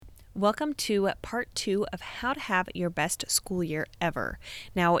Welcome to part 2 of how to have your best school year ever.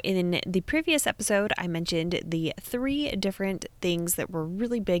 Now, in the previous episode, I mentioned the 3 different things that were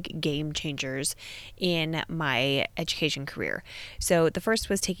really big game changers in my education career. So the first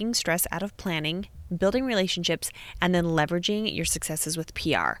was taking stress out of planning, building relationships, and then leveraging your successes with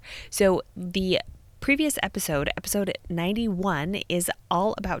PR. So the previous episode 91, is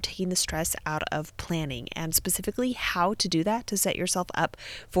all about taking the stress out of planning and specifically how to do that to set yourself up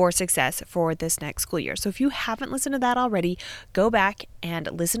for success for this next school year. So if you haven't listened to that already, go back and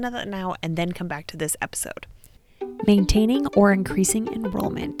listen to that now and then come back to this episode. Maintaining or increasing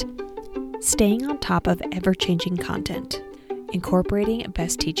enrollment, staying on top of ever-changing content, incorporating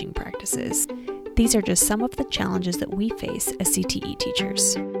best teaching practices. These are just some of the challenges that we face as CTE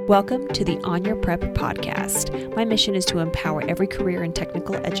teachers. Welcome to the On Your Prep podcast. My mission is to empower every career and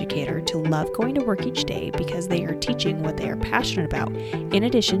technical educator to love going to work each day because they are teaching what they are passionate about, in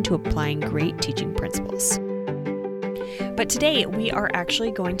addition to applying great teaching principles. But today we are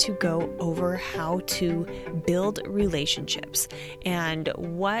actually going to go over how to build relationships and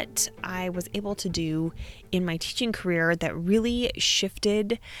what I was able to do in my teaching career that really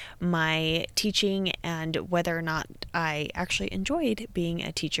shifted my teaching and whether or not I actually enjoyed being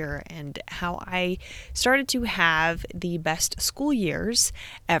a teacher and how I started to have the best school years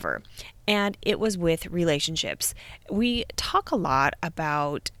ever. And it was with relationships. We talk a lot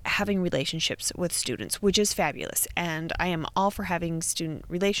about having relationships with students, which is fabulous. And I am all for having student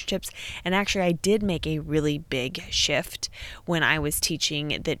relationships. And actually, I did make a really big shift when I was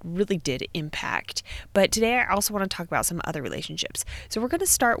teaching that really did impact. But today, I also want to talk about some other relationships. So we're going to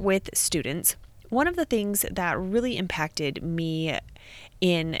start with students. One of the things that really impacted me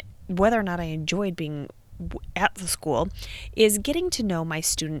in whether or not I enjoyed being at the school is getting to know my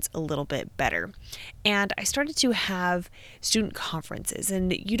students a little bit better. And I started to have student conferences,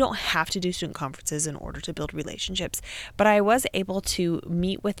 and you don't have to do student conferences in order to build relationships, but I was able to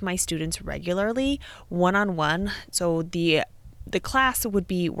meet with my students regularly, one-on-one. So the class would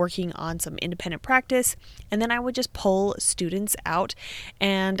be working on some independent practice, and then I would just pull students out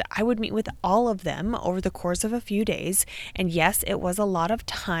and I would meet with all of them over the course of a few days. And yes, it was a lot of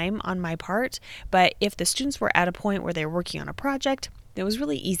time on my part, but if the students were at a point where they were working on a project, it was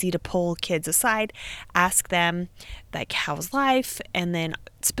really easy to pull kids aside, ask them, like, how's life? And then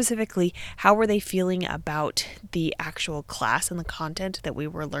specifically, how were they feeling about the actual class and the content that we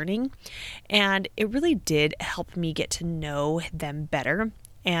were learning? And it really did help me get to know them better.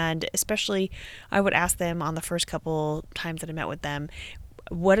 And especially, I would ask them on the first couple times that I met with them,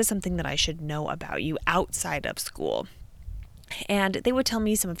 what is something that I should know about you outside of school? And they would tell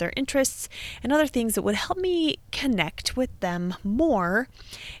me some of their interests and other things that would help me connect with them more.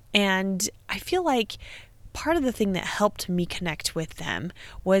 And I feel like part of the thing that helped me connect with them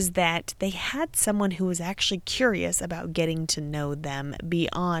was that they had someone who was actually curious about getting to know them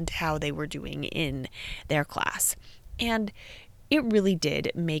beyond how they were doing in their class. And it really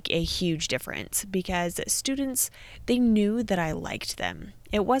did make a huge difference because students, they knew that I liked them.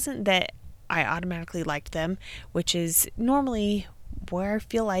 It wasn't that I automatically liked them, which is normally where I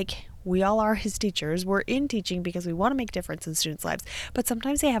feel like we all are as teachers. We're in teaching because we want to make difference in students' lives, but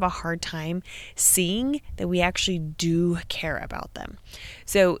sometimes they have a hard time seeing that we actually do care about them.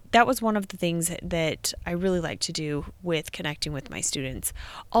 So that was one of the things that I really like to do with connecting with my students.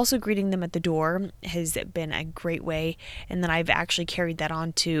 Also, greeting them at the door has been a great way, and then I've actually carried that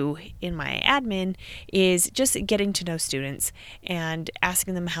on to in my admin, is just getting to know students and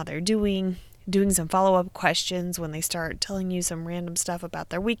asking them how they're doing some follow-up questions when they start telling you some random stuff about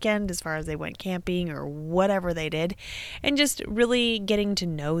their weekend as far as they went camping or whatever they did, and just really getting to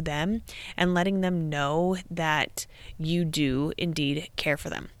know them and letting them know that you do indeed care for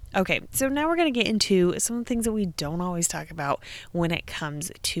them. Okay, so now we're going to get into some of the things that we don't always talk about when it comes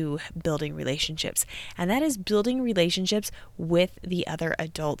to building relationships, and that is building relationships with the other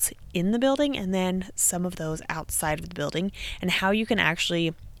adults in the building and then some of those outside of the building, and how you can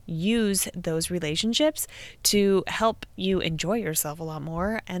actually use those relationships to help you enjoy yourself a lot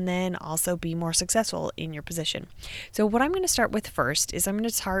more and then also be more successful in your position. So what I'm going to start with first is I'm going to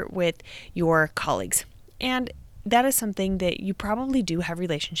start with your colleagues. And that is something that you probably do have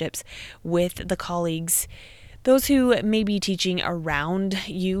relationships with the colleagues, those who may be teaching around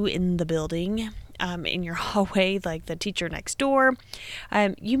you in the building, in your hallway, like the teacher next door.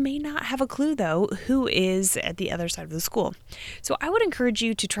 You may not have a clue, though, who is at the other side of the school. So I would encourage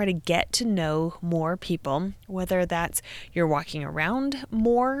you to try to get to know more people, whether that's you're walking around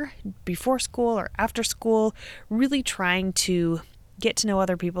more before school or after school, really trying to get to know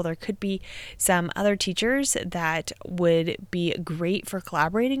other people. There could be some other teachers that would be great for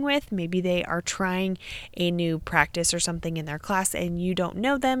collaborating with. Maybe they are trying a new practice or something in their class and you don't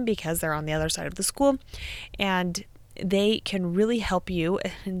know them because they're on the other side of the school, and they can really help you.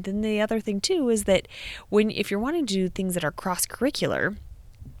 And then the other thing too is that if you're wanting to do things that are cross-curricular,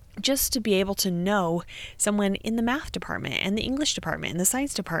 just to be able to know someone in the math department and the English department and the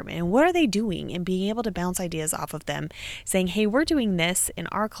science department and what are they doing, and being able to bounce ideas off of them, saying, hey, we're doing this in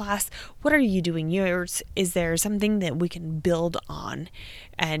our class. What are you doing yours? Is there something that we can build on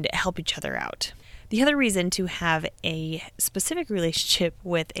and help each other out? The other reason to have a specific relationship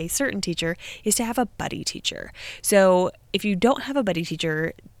with a certain teacher is to have a buddy teacher. So if you don't have a buddy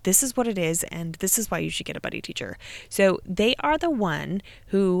teacher, this is what it is, and this is why you should get a buddy teacher. So they are the one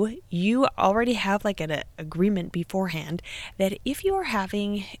who you already have like an agreement beforehand that if you are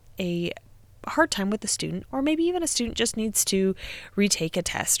having a hard time with the student, or maybe even a student just needs to retake a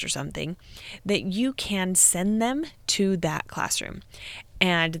test or something, that you can send them to that classroom.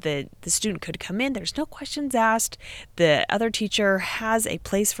 And the student could come in, there's no questions asked. The other teacher has a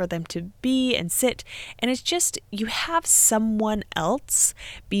place for them to be and sit. And it's just, you have someone else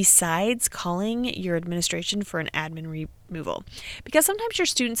besides calling your administration for an admin removal. Because sometimes your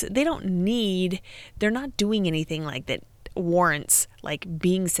students, they're not doing anything like that warrants like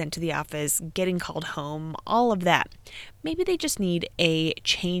being sent to the office, getting called home, all of that. Maybe they just need a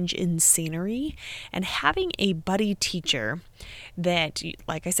change in scenery, and having a buddy teacher that,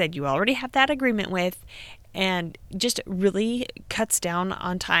 like I said, you already have that agreement with, and just really cuts down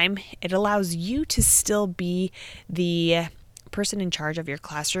on time. It allows you to still be the person in charge of your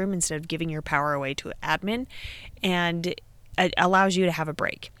classroom instead of giving your power away to admin, and it allows you to have a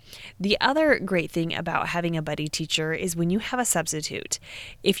break. The other great thing about having a buddy teacher is when you have a substitute.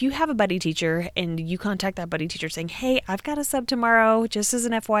 If you have a buddy teacher and you contact that buddy teacher saying, hey, I've got a sub tomorrow, just as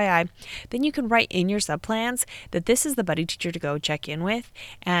an FYI, then you can write in your sub plans that this is the buddy teacher to go check in with,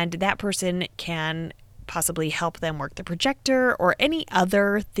 and that person can possibly help them work the projector or any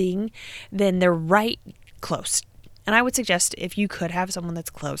other thing. Then they're right close. And I would suggest if you could have someone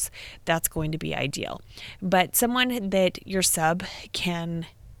that's close, that's going to be ideal. But someone that your sub can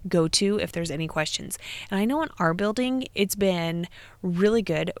go to if there's any questions. And I know in our building, it's been really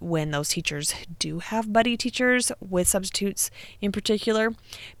good when those teachers do have buddy teachers with substitutes in particular,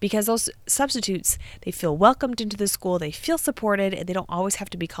 because those substitutes, they feel welcomed into the school, they feel supported, and they don't always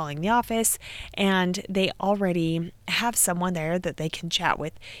have to be calling the office, and they already have someone there that they can chat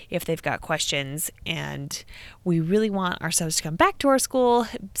with if they've got questions. And we really want our subs to come back to our school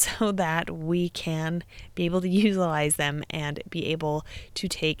so that we can be able to utilize them and be able to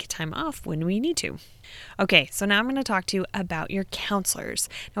take time off when we need to. Okay, so now I'm going to talk to you about your counselors.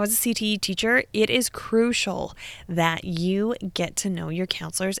 Now, as a CTE teacher, it is crucial that you get to know your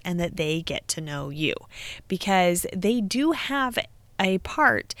counselors and that they get to know you, because they do have a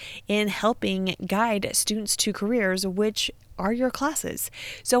part in helping guide students to careers, which are your classes.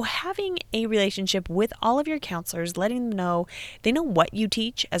 So having a relationship with all of your counselors, letting them know they know what you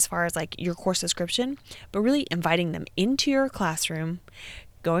teach as far as like your course description, but really inviting them into your classroom,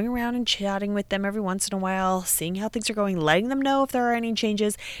 going around and chatting with them every once in a while, seeing how things are going, letting them know if there are any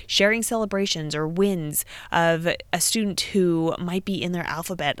changes, sharing celebrations or wins of a student who might be in their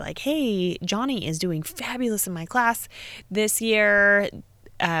alphabet. Like, hey, Johnny is doing fabulous in my class this year.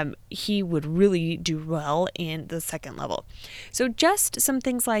 He would really do well in the second level. So just some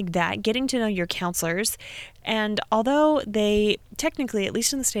things like that, getting to know your counselors. And although they technically, at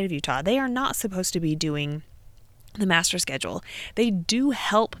least in the state of Utah, they are not supposed to be doing the master schedule, they do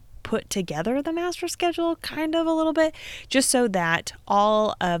help put together the master schedule kind of a little bit, just so that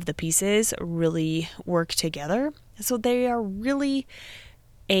all of the pieces really work together. So they are really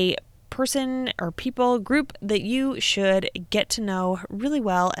a person or people group that you should get to know really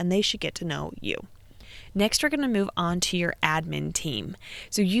well, and they should get to know you. Next, we're going to move on to your admin team.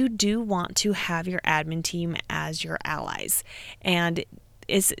 So you do want to have your admin team as your allies, and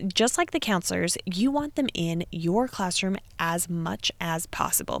it's just like the counselors, you want them in your classroom as much as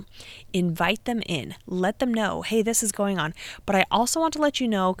possible. Invite them in, let them know, hey, this is going on. But I also want to let you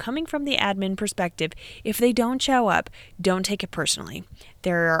know, coming from the admin perspective, if they don't show up, don't take it personally.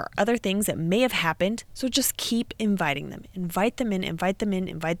 There are other things that may have happened, so just keep inviting them. Invite them in, invite them in,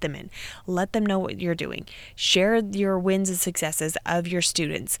 invite them in. Let them know what you're doing. Share your wins and successes of your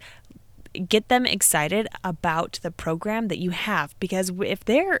students. Get them excited about the program that you have, because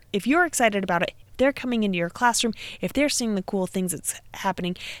if you're excited about it, they're coming into your classroom, if they're seeing the cool things that's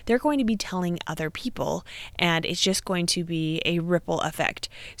happening, they're going to be telling other people, and it's just going to be a ripple effect.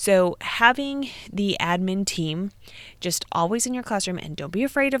 So having the admin team just always in your classroom, and don't be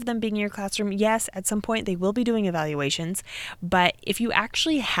afraid of them being in your classroom. Yes, at some point they will be doing evaluations, but if you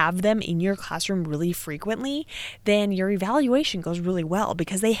actually have them in your classroom really frequently, then your evaluation goes really well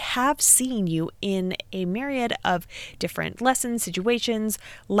because they have seen you in a myriad of different lessons, situations,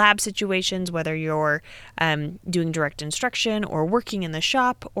 lab situations, whether you're doing direct instruction or working in the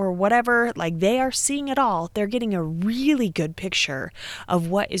shop or whatever. Like, they are seeing it all. They're getting a really good picture of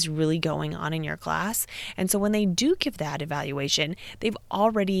what is really going on in your class. And so when they do give that evaluation, they've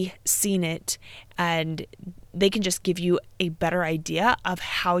already seen it, and they can just give you a better idea of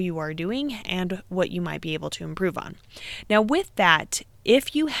how you are doing and what you might be able to improve on. Now, with that,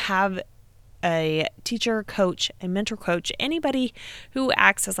 if you have a teacher, coach, a mentor coach, anybody who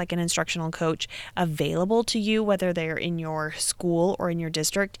acts as like an instructional coach available to you, whether they're in your school or in your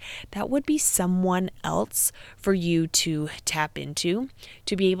district, that would be someone else for you to tap into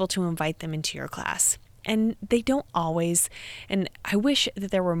to be able to invite them into your class. And they don't always, and I wish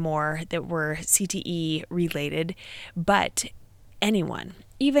that there were more that were CTE related, but anyone,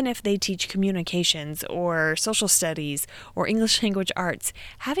 even if they teach communications or social studies or English language arts,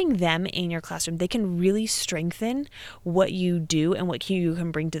 having them in your classroom, they can really strengthen what you do and what you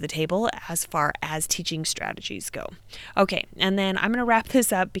can bring to the table as far as teaching strategies go. Okay, and then I'm going to wrap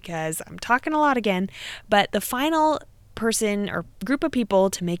this up because I'm talking a lot again, but the final person or group of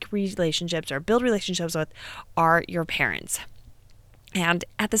people to make relationships or build relationships with are your parents. And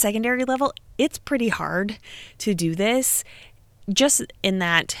at the secondary level, it's pretty hard to do this, just in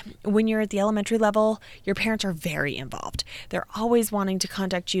that when you're at the elementary level, your parents are very involved. They're always wanting to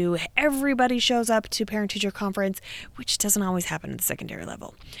contact you. Everybody shows up to parent-teacher conference, which doesn't always happen at the secondary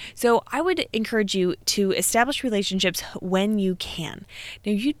level. So I would encourage you to establish relationships when you can.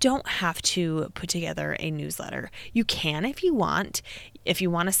 Now, you don't have to put together a newsletter. You can if you want. If you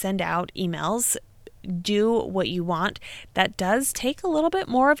want to send out emails, do what you want. That does take a little bit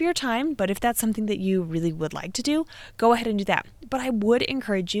more of your time, but if that's something that you really would like to do, go ahead and do that. But I would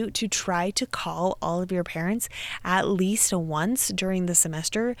encourage you to try to call all of your parents at least once during the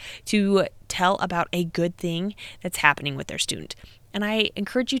semester to tell about a good thing that's happening with their student. And I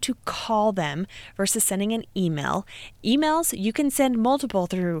encourage you to call them versus sending an email. Emails, you can send multiple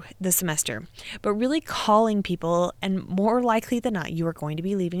through the semester, but really calling people, and more likely than not, you are going to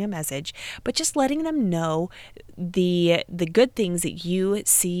be leaving a message, but just letting them know the good things that you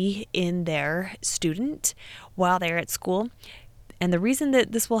see in their student while they're at school. And the reason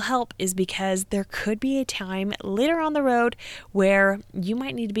that this will help is because there could be a time later on the road where you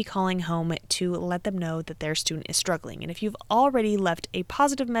might need to be calling home to let them know that their student is struggling. And if you've already left a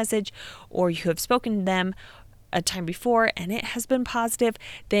positive message or you have spoken to them a time before and it has been positive,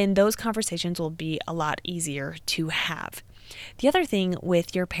 then those conversations will be a lot easier to have. The other thing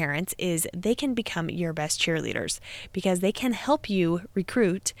with your parents is they can become your best cheerleaders because they can help you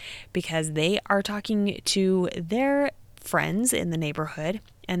recruit, because they are talking to their friends in the neighborhood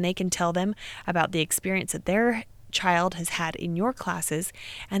and they can tell them about the experience that their child has had in your classes,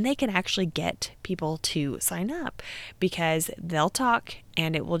 and they can actually get people to sign up because they'll talk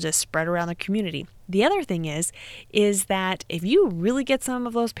and it will just spread around the community. The other thing is that if you really get some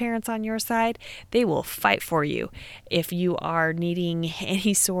of those parents on your side, they will fight for you. If you are needing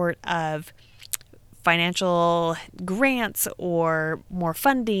any sort of financial grants or more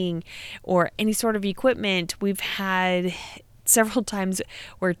funding or any sort of equipment, we've had several times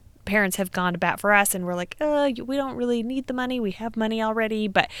where parents have gone to bat for us and we're like, we don't really need the money. We have money already,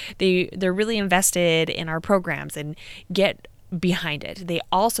 but they're really invested in our programs and get behind it. They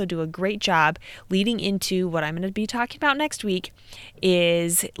also do a great job leading into what I'm going to be talking about next week,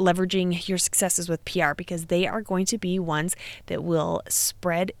 is leveraging your successes with PR, because they are going to be ones that will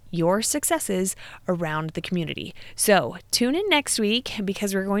spread your successes around the community. So tune in next week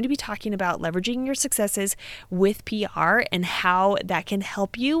because we're going to be talking about leveraging your successes with PR and how that can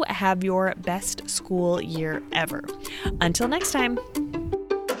help you have your best school year ever. Until next time.